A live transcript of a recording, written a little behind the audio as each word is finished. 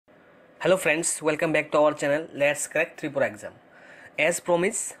Hello friends, welcome back to our channel. Let's crack Tripura exam. As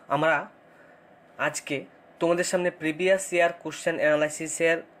promised, আমরা আজকে তোমাদের সামনে previous year question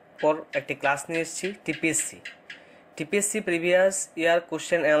অ্যানালাইসিসের পর একটি ক্লাস নিয়ে এসেছি TPSC previous year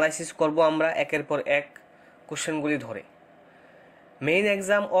question analysis করব আমরা একের পর এক কোশ্চেনগুলি ধরে। Main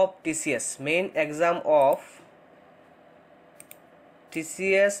exam of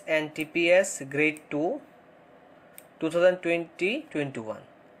TCS and TPS grade 2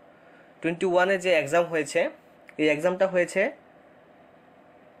 2020-21 যে এক্সাম হয়েছে, এই এক্সামটা হয়েছে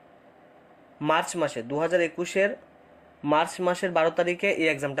মার্চ মাসে 2021-এর মার্চ মাসের 12 তারিখে এই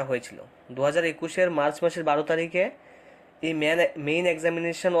এক্সামটা হয়েছিল। 2021-এর মার্চ মাসের 12 তারিখে এই main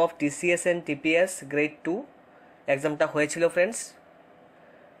examination of TCS and TPS grade 2 এক্সামটা হয়েছিল ফ্রেন্ডস,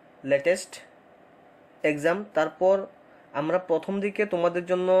 লেটেস্ট এক্সাম। তারপর আমরা প্রথম দিকে তোমাদের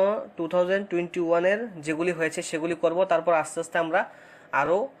জন্য 2021-এর যেগুলি হয়েছে সেগুলি করব, তারপর আস্তে আস্তে আমরা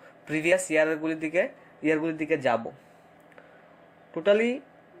আরও প্রিভিয়াস ইয়ারগুলির দিকে যাব। টোটালি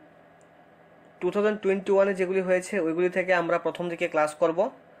 2021-এ যেগুলি হয়েছে ওইগুলি থেকে আমরা প্রথম দিকে ক্লাস করব।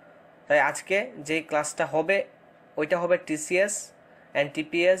 তাই আজকে যেই ক্লাসটা হবে ওইটা হবে TCS অ্যান্ড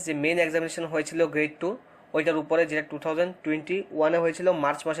TPS যে মেইন এক্সামিনেশন হয়েছিল গ্রেড 2 ওইটার উপরে, যেটা 2021-এ হয়েছিল,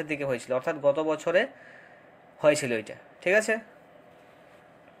 মার্চ মাসের দিকে হয়েছিল, অর্থাৎ গত বছরে হয়েছিল ওইটা। ঠিক আছে,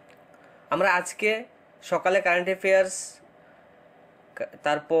 আমরা আজকে সকালে কারেন্ট অ্যাফেয়ার্স,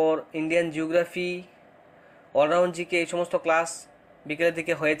 তারপর ইন্ডিয়ান জিওগ্রাফি, অলরাউন্ড জিকে, এই সমস্ত ক্লাস বিকেলের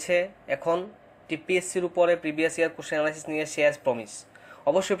দিকে হয়েছে। এখন টিপিএসসির উপরে প্রিভিয়াস ইয়ার কোশ্চেন অ্যানালাইসিস নিয়ে শেয়ার প্রমিস।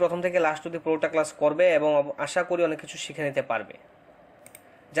 অবশ্যই প্রথম থেকে লাস্ট অবধি পুরোটা ক্লাস করবে এবং আশা করি অনেক কিছু শিখে নিতে পারবে।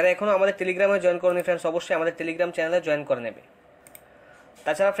 যারা এখনও আমাদের টেলিগ্রামে জয়েন করেনি ফ্রেন্ডস, অবশ্যই আমাদের টেলিগ্রাম চ্যানেলে জয়েন করে নেবে।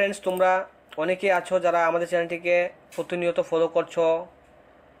 তাছাড়া ফ্রেন্ডস, তোমরা অনেকেই আছো যারা আমাদের চ্যানেলটিকে প্রতিনিয়ত ফলো করছো,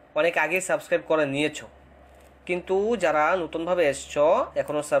 অনেক আগেই সাবস্ক্রাইব করে নিয়েছো, কিন্তু যারা নতুনভাবে এসছো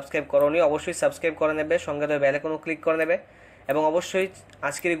এখনও সাবস্ক্রাইব করোনি, অবশ্যই সাবস্ক্রাইব করে নেবে, সঙ্গে তো বেল আইকনও ক্লিক করে নেবে এবং অবশ্যই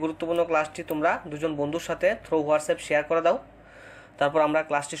আজকের এই গুরুত্বপূর্ণ ক্লাসটি তোমরা দুজন বন্ধুর সাথে থ্রু হোয়াটসঅ্যাপ শেয়ার করে দাও। তারপর আমরা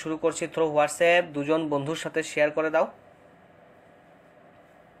ক্লাসটি শুরু করছি। থ্রু হোয়াটসঅ্যাপ দুজন বন্ধুর সাথে শেয়ার করে দাও।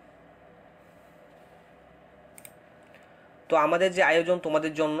 তো আমাদের যে আয়োজন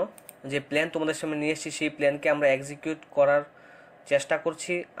তোমাদের জন্য, যে প্ল্যান তোমাদের সামনে নিয়ে এসেছি, সেই প্ল্যানকে আমরা এক্সিকিউট করার চেষ্টা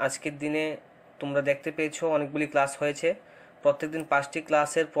করছি। আজকের দিনে তোমরা দেখতে পেয়েছো অনেকগুলি ক্লাস হয়েছে, প্রত্যেকদিন 5টি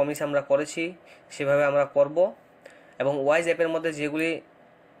ক্লাসের প্রমিস আমরা করেছি, সেভাবে আমরা করব। এবং ওয়াইজ অ্যাপের মধ্যে যেগুলি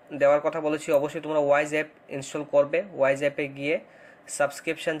দেওয়ার কথা বলেছি অবশ্যই তোমরা ওয়াইজ অ্যাপ ইনস্টল করবে। ওয়াইজ অ্যাপে গিয়ে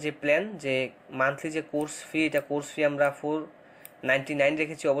সাবস্ক্রিপশান যে প্ল্যান, যে মান্থলি যে কোর্স ফি, এটা কোর্স ফি আমরা 499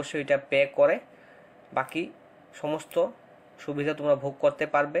 রেখেছি, অবশ্যই এটা পে করে বাকি সমস্ত সুবিধা তোমরা ভোগ করতে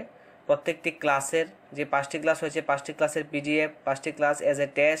পারবে। প্রত্যেকটি ক্লাসের যে 5টি ক্লাস হয়েছে, 5টি ক্লাসের PDF, 5টি class as a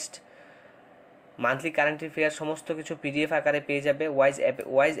test, monthly current affair, সমস্ত কিছু PDF আকারে পেয়ে যাবে ওয়াইজ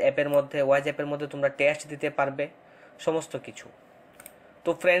অ্যাপের মধ্যে তোমরা টেস্ট দিতে পারবে সমস্ত কিছু।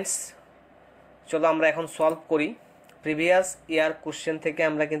 তো ফ্রেন্ডস, চলো আমরা এখন সলভ করি। প্রিভিয়াস ইয়ার কোশ্চেন থেকে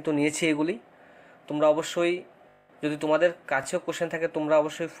আমরা কিন্তু নিয়েছি এগুলি। তোমরা অবশ্যই, যদি তোমাদের কাছেও কোশ্চেন থাকে, তোমরা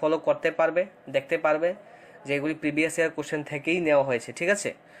অবশ্যই ফলো করতে পারবে, দেখতে পারবে যে এগুলি প্রিভিয়াস ইয়ার কোশ্চেন থেকেই নেওয়া হয়েছে। ঠিক আছে,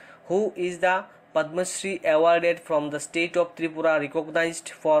 who is the Padmashri awarded from the state of Tripura recognised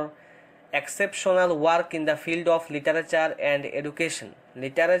for exceptional work in the field of literature and education?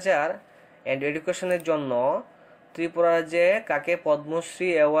 Literature and এডুকেশনের জন্য ত্রিপুরা রাজ্যে কাকে পদ্মশ্রী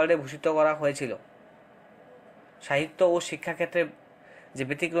অ্যাওয়ার্ডে ভূষিত করা হয়েছিল? সাহিত্য ও শিক্ষাক্ষেত্রে যে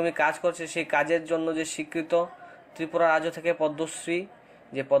ব্যতিক্রমী কাজ করছে সেই কাজের জন্য যে স্বীকৃত ত্রিপুরা রাজ্য থেকে পদ্মশ্রী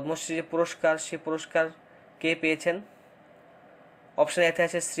যে পুরস্কার, সেই পুরস্কার কে পেয়েছেন? অপশন এতে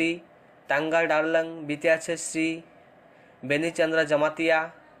আছে শ্রী টাঙ্গার ডারলাং, বিতে আছে শ্রী বেনিচন্দ্র জামাতিয়া,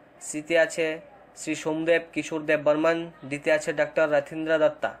 সিতে আছে শ্রী সোমদেব কিশোরদেব বর্মন, ডিতে আছে doctor Rathindra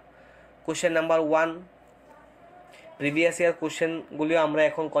Datta. Question number 1, previous year কোশ্চেনগুলিও আমরা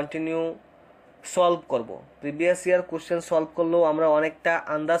এখন কন্টিনিউ সলভ করব। প্রিভিয়াস ইয়ার কোশ্চেন সলভ করলেও আমরা অনেকটা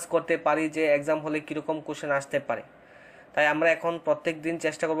আন্দাজ করতে পারি যে এক্সাম হলে কীরকম কোশ্চেন আসতে পারে। তাই আমরা এখন প্রত্যেক দিন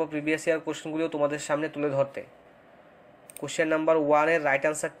চেষ্টা করব প্রিভিয়াস ইয়ার কোশ্চেনগুলিও তোমাদের সামনে তুলে ধরতে। কোশ্চেন নাম্বার 1-এর রাইট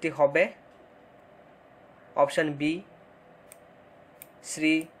আনসারটি হবে অপশান বি,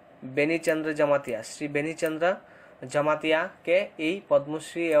 শ্রী বেনিচন্দ্র জামাতিয়া। শ্রী বেনিচন্দ্র জামাতিয়াকে এই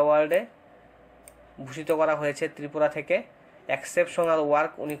পদ্মশ্রী অ্যাওয়ার্ডে ভূষিত করা হয়েছে ত্রিপুরা থেকে। এক্সেপশনাল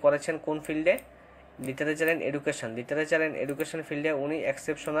ওয়ার্ক উনি করেছেন কোন ফিল্ডে? লিটারেচার অ্যান্ড এডুকেশন ফিল্ডে উনি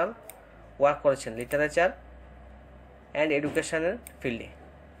এক্সেপশনাল ওয়ার্ক করেছেন, লিটারেচার অ্যান্ড এডুকেশনের ফিল্ডে।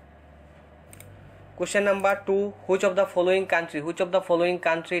 Question number 2, which of the following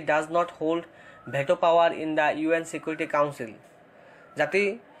country does not hold veto power in the UN security council?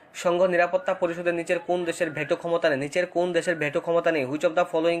 সংঘ নিরাপত্তা পরিষদের নিচের কোন দেশের ভেটো ক্ষমতা নেই? নিচের কোন দেশের ভেটো ক্ষমতা নেই? Which of the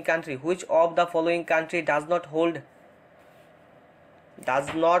following country does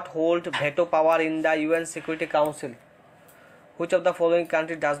not hold veto power in the UN Security Council? Which of the following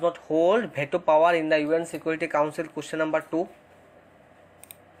country does not hold veto power in the UN Security Council? Question number 2.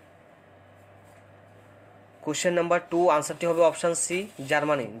 Question number 2 আনসারটি হবে option C,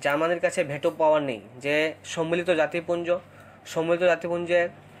 Germany. জার্মানির কাছে veto পাওয়ার নেই। যে সম্মিলিত জাতিপুঞ্জের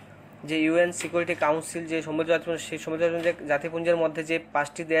যে UN security council, যে সম্মিলিত জাতিপুঞ্জ, সেই সম্মিলিত জাতিপুঞ্জের মধ্যে যে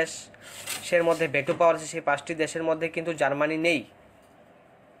 5টি দেশের মধ্যে ভেটো পাওয়ার আছে, সেই 5টি দেশের মধ্যে কিন্তু জার্মানি নেই।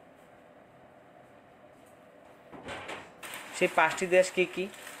 সেই 5টি দেশ কি কি?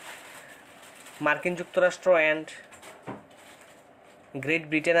 মার্কিন যুক্তরাষ্ট্র অ্যান্ড গ্রেট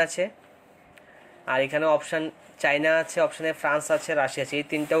ব্রিটেন আছে, আর এখানে অপশান চায়না আছে, অপশানে ফ্রান্স আছে, রাশিয়া আছে। এই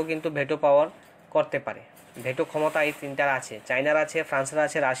তিনটাও কিন্তু ভেটো পাওয়ার করতে পারে, ভেটো ক্ষমতা এই তিনটার আছে। চায়নার আছে, ফ্রান্সের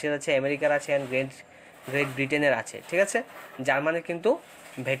আছে, রাশিয়ার আছে, আমেরিকার আছে, অ্যান্ড গ্রেট ব্রিটেনের আছে। ঠিক আছে, জার্মানির কিন্তু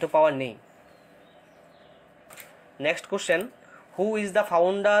ভেটো পাওয়ার নেই। Next question, who is the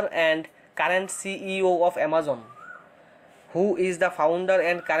founder and current CEO of Amazon? Who is the founder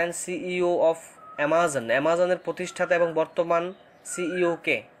and current CEO of Amazon? অ্যামাজনের প্রতিষ্ঠাতা এবং বর্তমান CEO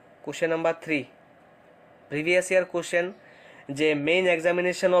কে? Question number 3, previous year question, যে main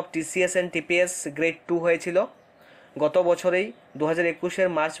examination of TCS and TPS grade 2 হয়েছিল গত বছরেই 2021-এর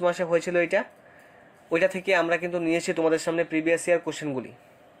March মাসে হয়েছিল। ওইটা থেকে আমরা কিন্তু নিয়েছি তোমাদের সামনে previous year কোশ্চেনগুলি।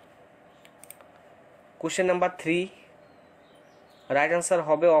 Question number 3, right answer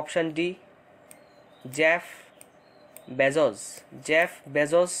হবে অপশান ডি, জেফ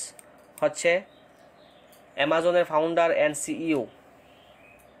বেজোস হচ্ছে অ্যামাজনের founder and CEO।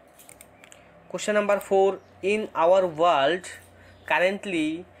 Question number 4, in our world currently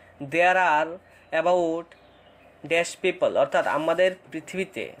there are about dash people, অর্থাৎ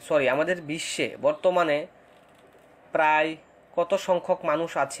আমাদের বিশ্বে বর্তমানে প্রায় কত সংখ্যক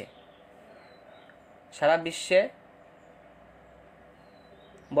মানুষ আছে? সারা বিশ্বে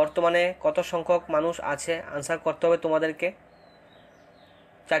বর্তমানে কত সংখ্যক মানুষ আছে? আনসার করতে হবে তোমাদেরকে।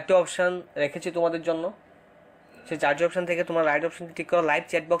 4টি অপশান রেখেছি তোমাদের জন্য, সেই 4টি অপশান থেকে তোমরা রাইট অপশানটি ঠিক করো। লাইভ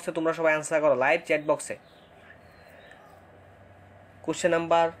চ্যাট বক্সে তোমরা সবাই আনসার করো, লাইভ চ্যাট বক্সে। কোশ্চেন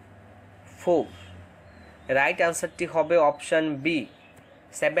নাম্বার 4, রাইট আনসারটি হবে option B,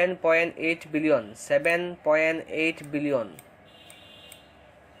 7.8 billion. 7.8 billion.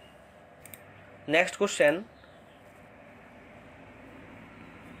 Next question,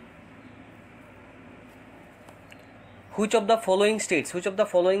 Which of the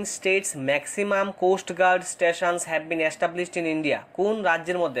following states maximum coast guard stations have been established in India? কোন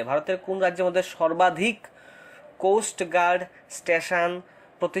রাজ্যের মধ্যে, ভারতের কোন রাজ্যের মধ্যে সর্বাধিক কোস্ট গার্ড স্টেশন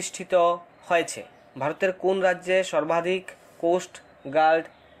প্রতিষ্ঠিত হয়েছে? ভারতের কোন রাজ্যে সর্বাধিক কোস্ট গার্ড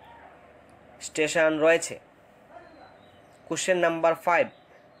স্টেশন রয়েছে? কোশ্চেন নাম্বার 5,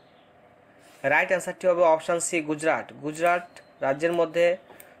 রাইট অ্যান্সারটি হবে অপশান সি, গুজরাট রাজ্যের মধ্যে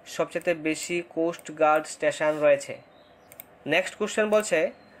সবচেয়ে বেশি কোস্ট গার্ড স্টেশন রয়েছে। নেক্সট কোশ্চেন বলছে,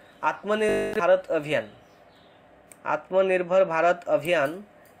 আত্মনির্ভর ভারত অভিযান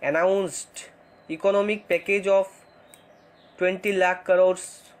announced economic package of 20 lakh crores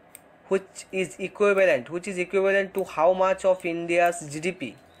which is equivalent to how much of India's GDP?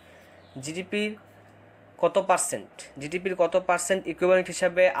 জিডিপির কত পার্সেন্ট ইকুইভ্যালেন্ট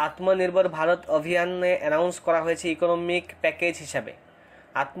হিসাবে আত্মনির্ভর ভারত অভিযানে অ্যানাউন্স করা হয়েছে ইকোনমিক প্যাকেজ হিসাবে?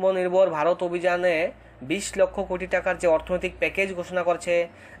 আত্মনির্ভর ভারত অভিযানে 20 লক্ষ কোটি টাকার যে অর্থনৈতিক প্যাকেজ ঘোষণা করছে,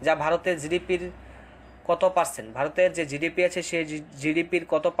 যা ভারতের জিডিপির কত পার্সেন্ট, ভারতের যে জিডিপি আছে সেই জিডিপির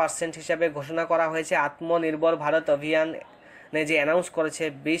কত পার্সেন্ট হিসাবে ঘোষণা করা হয়েছে আত্মনির্ভর ভারত অভিযানে যে অ্যানাউন্স করেছে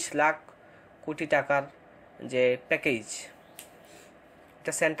 20 লাখ কোটি টাকার যে প্যাকেজ,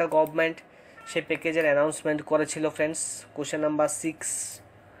 এটা সেন্ট্রাল গভর্নমেন্ট সেই প্যাকেজের অ্যানাউন্সমেন্ট করেছিল ফ্রেন্ডস। কোশ্চেন নাম্বার 6,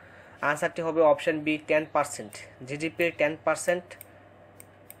 আনসারটি হবে অপশান বি, 10%। জিডিপির 10%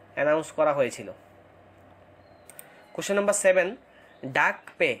 অ্যানাউন্স করা হয়েছিল। কোশ্চেন নাম্বার 7,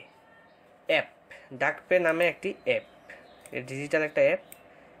 ডাকপে নামে একটি অ্যাপ, ডিজিটাল একটা app,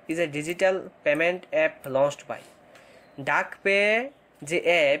 is a digital payment app launched by. ডাকপে যে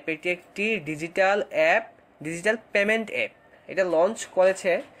অ্যাপ, এটি একটি ডিজিটাল পেমেন্ট অ্যাপ, এটা লঞ্চ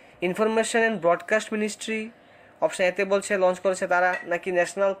করেছে information and broadcast ministry. Option এতে বলছে লঞ্চ করেছে তারা, নাকি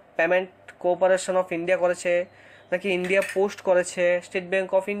national payment cooperation of India করেছে, নাকি ইন্ডিয়া পোস্ট করেছে, স্টেট ব্যাঙ্ক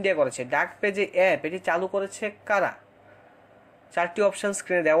অফ ইন্ডিয়া করেছে। ডাকপে যে অ্যাপ, এটি চালু করেছে কারা? 4টি অপশান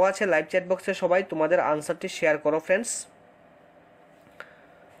স্ক্রিনে দেওয়া আছে, লাইভ চ্যাট বক্সে সবাই তোমাদের আনসারটি শেয়ার করো ফ্রেন্ডস।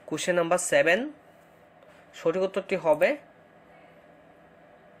 কোশ্চেন নাম্বার 7, সঠিক উত্তরটি হবে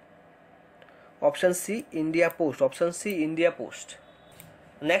option C, India post.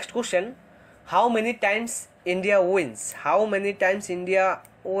 Next question, how many Times India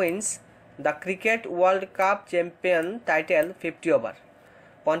wins the cricket world cup champion title 50 over?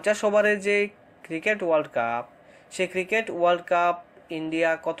 50 ওভারের যে ক্রিকেট ওয়ার্ল্ড কাপ, সেই ক্রিকেট ওয়ার্ল্ড কাপ ইন্ডিয়া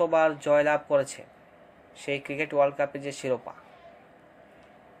কতবার জয়লাভ করেছে? সেই ক্রিকেট ওয়ার্ল্ড কাপের যে শিরোপা।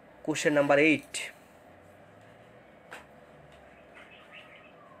 কোশ্চেন নাম্বার 8,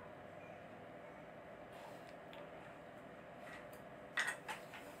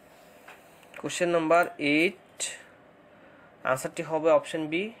 কোশ্চেন নাম্বার 8, আনসারটি হবে অপশন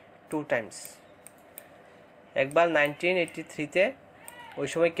বি, 2 টাইমস। একবার 1983-তে, ওই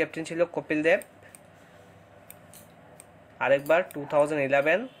সময় ক্যাপ্টেন ছিল কপিল দেব। আরেকবার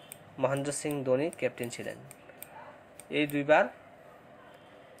 2011 মহেন্দ্র সিং ধোনি ক্যাপ্টেন ছিলেন। এই দুইবার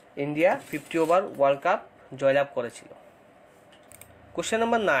ইন্ডিয়া 50 ওভার ওয়ার্ল্ড কাপ জয়লাভ করেছিল। Question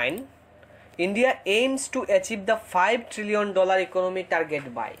number 9, India aims to achieve the $5 trillion economy target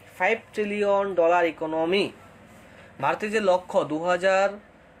by. $5 trillion economy, ভারতের যে লক্ষ্য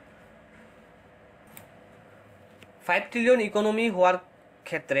 5 ট্রিলিয়ন ইকোনমি হওয়ার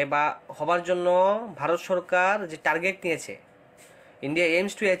ক্ষেত্রে বা হবার জন্য ভারত সরকার যে টার্গেট নিয়েছে, India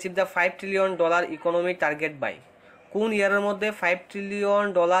aims to achieve the $5 trillion economy target by, কোন ইয়ারের মধ্যে $5 ট্রিলিয়ন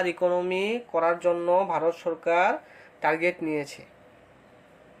ইকোনমি করার জন্য ভারত সরকার টার্গেট নিয়েছে?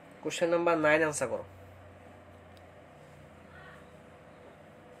 কোশ্চেন নাম্বার 9 আনসার করো।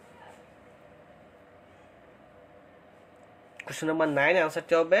 কোশ্চেন নাম্বার 9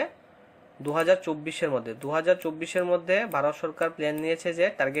 আনসারটি হবে 2024-এর মধ্যে। 2024-এর মধ্যে ভারত সরকার প্ল্যান নিয়েছে, যে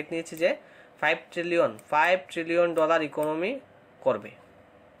টার্গেট নিয়েছে যে $5 ট্রিলিয়ন ইকোনমি করবে।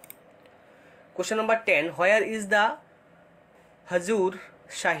 Question number 10, where is the হাজুর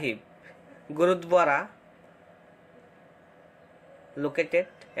Sahib gurdwara located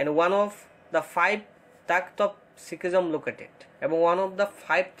and one of the 5 Takht of Sikhism located? এবং one of the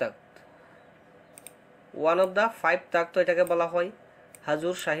 5 Takht এটাকে বলা হয়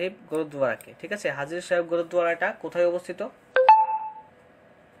হাজুর সাহিব গুরুদ্বারাকে। ঠিক আছে, হাজুর সাহিব গুরুদ্বারাটা কোথায় অবস্থিত?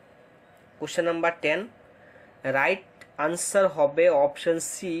 কোশ্চেন নাম্বার 10, রাইট আনসার হবে অপশন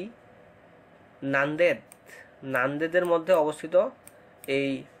সি, নান্দেদ। নান্দেদের মধ্যে অবস্থিত এই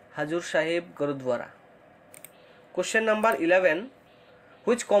হাজুর Sahib gurdwara. Question number 11,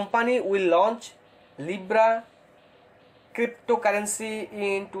 which company will launch Libra cryptocurrency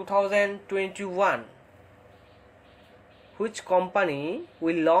in 2021? Which company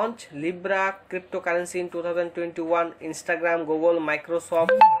will launch Libra cryptocurrency in 2021? Instagram, Google,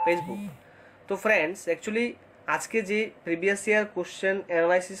 Microsoft, Facebook. তো ফ্রেন্ডস, অ্যাকচুয়ালি আজকে যে প্রিভিয়াস ইয়ার কোশ্চেন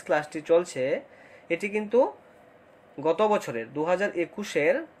অ্যানালাইসিস ক্লাসটি চলছে, এটি কিন্তু গত বছরের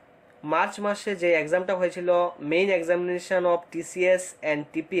 2021-এর মার্চ মাসে যে এক্সামটা হয়েছিল, main examination of TCS and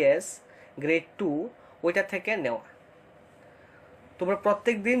TPS grade 2, ওইটা থেকে নেওয়া। তোমরা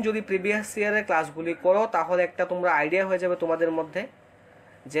প্রত্যেক দিন যদি প্রিভিয়াস ইয়ারের ক্লাসগুলি করো, তাহলে একটা তোমরা আইডিয়া হয়ে যাবে তোমাদের মধ্যে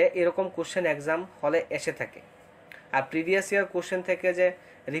যে এরকম কোশ্চেন এক্সাম হলে এসে থাকে। আর প্রিভিয়াস ইয়ার কোশ্চেন থেকে যে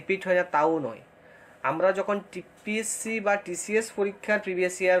রিপিট হয়ে যায় তাও নয়। আমরা যখন TPSC বা TCS পরীক্ষার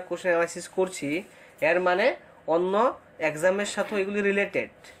প্রিভিয়াস ইয়ার কোশ্চেন অ্যানালাইসিস করছি, এর মানে অন্য এক্সামের সাথে এগুলি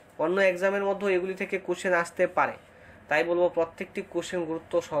রিলেটেড, অন্য এক্সামের মধ্যে এগুলি থেকে কোশ্চেন আসতে পারে। তাই বলবো প্রত্যেকটি কোশ্চেন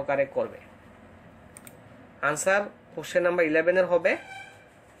গুরুত্ব সহকারে করবে। আনসার কোশ্চেন নাম্বার 11-এর হবে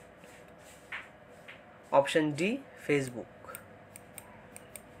option D, Facebook.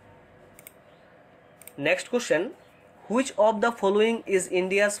 Next question, which of the following is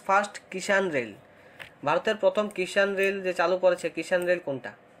India's first Kisan rail? ভারতের প্রথম কিষান রেল যে চালু করেছে, কিষান রেল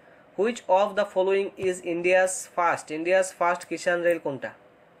কোনটা? Which of the following is India's first Kisan rail কোনটা?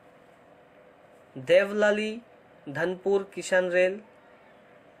 দেবলালি ধনপুর কিষান রেল,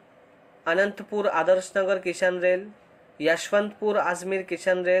 अनंतपुर आदर्शनगर किसान रेल, यशवंतपुर आजमेर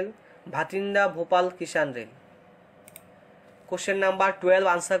किसान रेल, भाटिंडा भोपाल किसान रेल। क्वेश्चन नंबर 12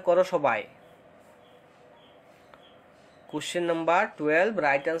 आंसर करो सबाई। क्वेश्चन नंबर 12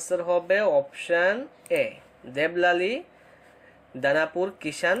 राइट आंसर होबे ऑप्शन ए, देवलाली दानापुर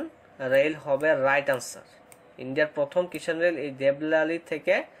किसान रेल होबे राइट आंसर। इंडियार प्रथम किसान रेल এই দেবলালি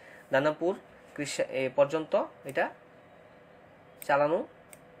থেকে দানাপুর পর্যন্ত এটা চালানো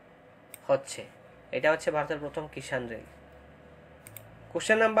হচ্ছে। এটা হচ্ছে ভারতের প্রথম কিষান rail.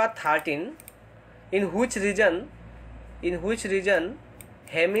 Question number 13, in which reason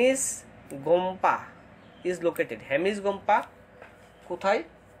Hemis gompa is located? Hemis gompa কোথায়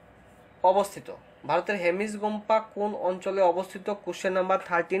অবস্থিত? ভারতের হেমিস গোম্পা কোন অঞ্চলে অবস্থিত? কোশ্চেন নাম্বার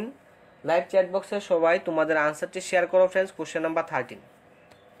 13, লাইভ চ্যাট বক্সে সবাই তোমাদের আনসারটি শেয়ার করো friends. Question number 13,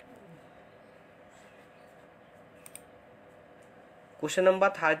 question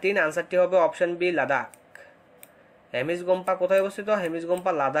number 13 আনসারটি হবে অপশন বি, লাদাখ। হেমিসগম্পা কোথায় অবস্থিত?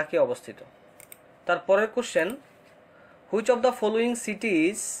 হেমিসগম্পা লাদাখে অবস্থিত। তারপরের question, which of the following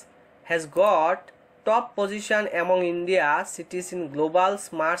সিটিজ has got top position among India cities in global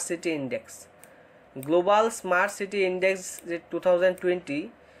smart city index? Global smart city index যে 2020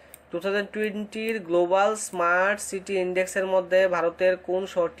 গ্লোবাল স্মার্ট সিটি ইন্ডেক্সের মধ্যে ভারতের কোন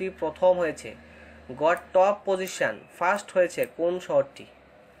শহরটি প্রথম হয়েছে? গট টপ পজিশন, ফার্স্ট হয়েছে কোন শহরটি?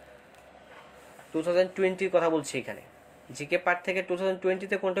 2020 কথা বলছি এখানে। জিকে পার্ট থেকে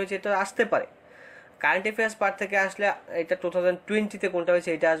 2020-তে কোনটা হয়েছে এটা আসতে পারে, কারেন্ট অ্যাফেয়ার্স পার্ট থেকে আসলে এটা 2020-তে কোনটা হয়েছে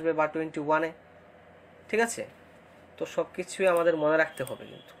এটা আসবে, বা 21-এ। ঠিক আছে, তো সব কিছুই আমাদের মনে রাখতে হবে।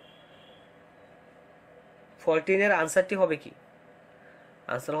 কিন্তু 14-এর আনসারটি হবে কি?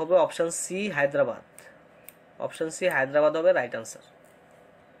 আনসার হবে option C, Hyderabad. Option C, Hyderabad হবে রাইট আনসার।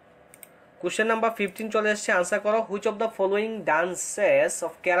 কোশ্চেন নাম্বার 15 চলে এসছে, আনসার করো। Which of the following dances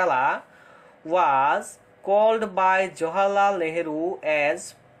of Kerala was called by Jawaharlal Nehru as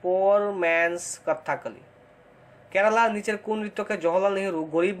poor man's Kathakali? কেরালার নিচের কোন নৃত্যকে জওহরলাল নেহেরু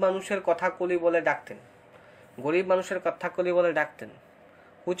গরিব মানুষের কথাকলি বলে ডাকতেন? গরিব মানুষের কথাকলি বলে ডাকতেন।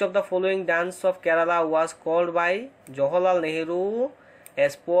 Which of the following dance of Kerala was called by Jawaharlal Nehru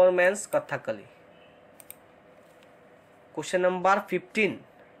as poor man's Kathakali? Question number 15,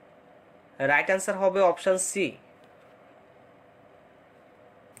 right answer হবে অপশন সি।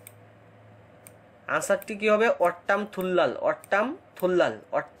 আনসারটি কি হবে? অট্টাম থুল্লাল। অট্টাম থুল্লাল,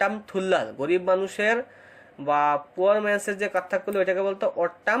 অট্টাম থুল্লাল, গরিব মানুষের বা পুয়ার ম্যানসের যে কথাগুলো এটাকে বলতো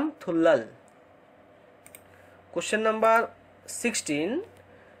অট্টাম Thullal. Question number 16,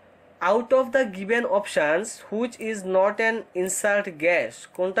 out of the given options which is not an insert gas?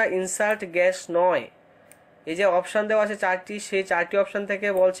 কোনটা ইনসার্ট গ্যাস নয়? এই যে অপশন দেওয়া আছে 4টি, সেই 4টি অপশন থেকে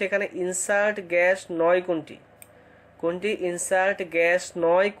বলছে এখানে ইনসার্ট গ্যাস নয় কোনটি? কোনটি ইনসার্ট গ্যাস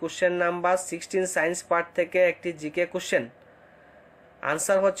নয়? কোশ্চেন নাম্বার 16 সায়েন্স পার্ট থেকে একটি জিকে কোশ্চেন।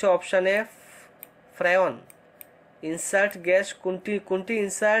 আনসার হচ্ছে option A, freon. Insert gas কোনটি? কোনটি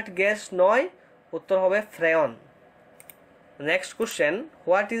ইনসার্ট গ্যাস নয়? উত্তর হবে freon. Next question,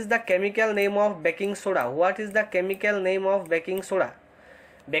 what is the chemical name of baking soda? What is the chemical name of baking soda?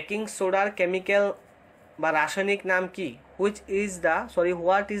 Baking সোডার chemical বা রাসায়নিক নাম কি?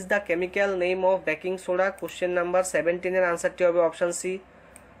 What is the chemical name of baking soda? Question number 17-এর আনসারটি হবে option C,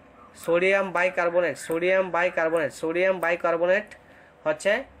 sodium bicarbonate. Sodium bicarbonate, sodium bicarbonate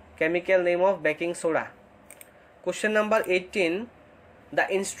হচ্ছে chemical name of baking soda. Question number 18, the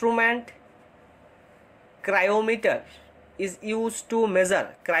instrument ক্রায়োমিটার is use to measure?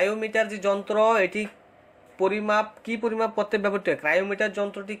 ক্রায়োমিটার যে যন্ত্র, এটি কি পরিমাপ করতে ব্যবহৃত হয়? ক্রায়োমিটার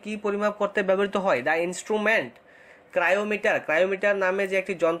যন্ত্রটি কি পরিমাপ করতে ব্যবহৃত হয়? দ্য ইনস্ট্রুমেন্ট ক্রায়োমিটার, ক্রায়োমিটার নামে যে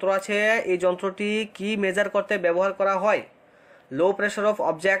একটি যন্ত্র আছে, এই যন্ত্রটি কি মেজার করতে ব্যবহার করা হয়? Low pressure of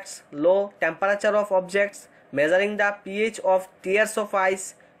objects, low temperature of objects, measuring the pH of tears of ice,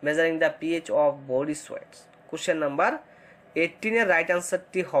 measuring the pH of body sweats. Question number 18-এর right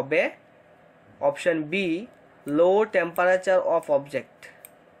আনসারটি হবে option B, low temperature of object.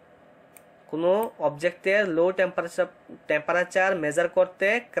 কোনো অবজেক্টের লো temperature measure করতে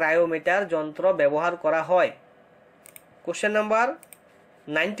ক্রায়োমিটার যন্ত্র ব্যবহার করা হয়। Question number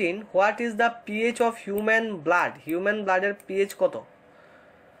 19, what is the pH of human blood? Human ব্লাডের pH কত?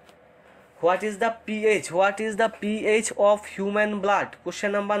 What is the pH of human blood?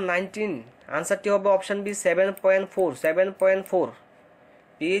 Question number 19, আনসারটি হবে option B, 7.4। 7.4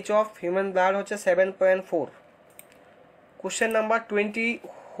 pH of human blood হচ্ছে 7.4। Question number 20,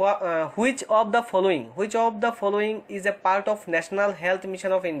 which of the following is a part of national health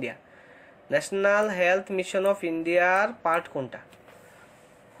mission of India? National health mission of ইন্ডিয়ার part কোনটা?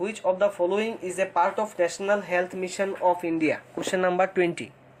 Which of the following is a part of national health mission of India? Question number 20।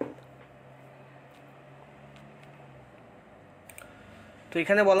 তো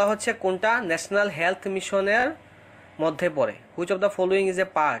এখানে বলা হচ্ছে কোনটা national health মিশনের মধ্যে পড়ে। Which of the following is a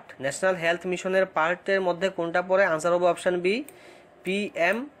part, national health মিশনের পার্টের মধ্যে কোনটা পড়ে? আনসার হবে অপশন বি,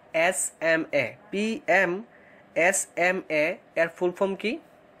 PMSMA। PMSMA এর ফুল ফর্ম কি?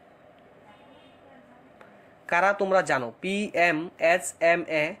 কারা তোমরা জানো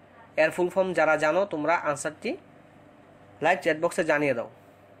PMSMA এর ফুল ফর্ম? যারা জানো তোমরা আনসারটি লাইভ চ্যাট বক্সে জানিয়ে দাও।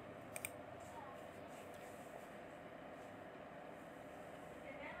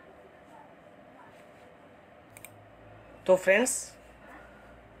 তো friends,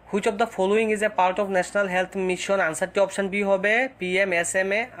 which of the following is a part of national health mission? আনসারটি option B হবে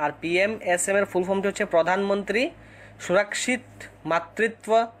PMSMA। আর PMSMA এর ফুল ফর্মটি হচ্ছে প্রধানমন্ত্রী সুরক্ষিত মাতৃত্ব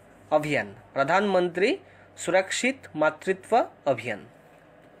অভিযান। প্রধানমন্ত্রী সুরক্ষিত মাতৃত্ব অভিযান।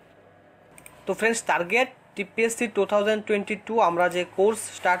 তো ফ্রেন্ডস, টার্গেট TPSC 2022 আমরা যে কোর্স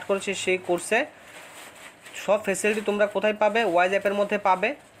স্টার্ট করেছি সেই কোর্সে সব ফেসিলিটি তোমরা কোথায় পাবে? ওয়াইজ অ্যাপের মধ্যে পাবে।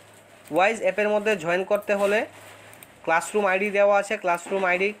 ওয়াইজ অ্যাপের মধ্যে জয়েন করতে হলে ক্লাসরুম আইডি দেওয়া আছে, ক্লাসরুম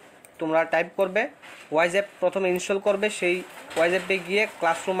আইডি তোমরা টাইপ করবে, ওয়াইজ অ্যাপ প্রথমে ইনস্টল করবে, সেই ওয়াইজ অ্যাপে গিয়ে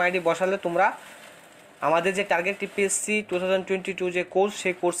ক্লাসরুম আইডি বসালে তোমরা আমাদের যে টার্গেট টিপিএসসি 2022 যে কোর্স,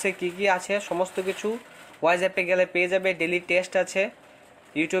 সেই কোর্সে কী কী আছে সমস্ত কিছু ওয়াইজ অ্যাপে গেলে পেয়ে যাবে। ডেলি টেস্ট আছে,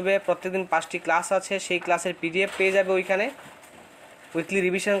 ইউটিউবে প্রত্যেকদিন 5টি ক্লাস আছে, সেই ক্লাসের পিডিএফ পেয়ে যাবে ওইখানে, উইকলি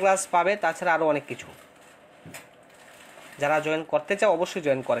রিভিশন ক্লাস পাবে, তাছাড়া আরও অনেক কিছু। যারা জয়েন করতে চাও অবশ্যই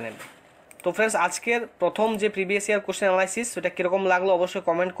জয়েন করে নেবে। তো ফ্রেন্ডস, আজকের প্রথম যে প্রিভিয়াস ইয়ার কোশ্চেন অ্যানালাইসিস সেটা কীরকম লাগলো অবশ্যই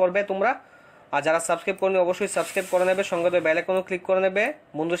কমেন্ট করবে তোমরা। আর যারা সাবস্ক্রাইব করবে অবশ্যই সাবস্ক্রাইব করে নেবে, সঙ্গে বেল আইকনও ক্লিক করে নেবে,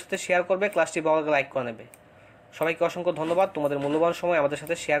 বন্ধুদের সাথে শেয়ার করবে, ক্লাসটি ভালো লাগলে লাইক করে নেবে। সবাইকে অসংখ্য ধন্যবাদ তোমাদের মূল্যবান সময় আমাদের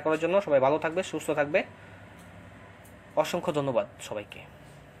সাথে শেয়ার করার জন্য। সবাই ভালো থাকবে, সুস্থ থাকবে। অসংখ্য ধন্যবাদ সবাইকে।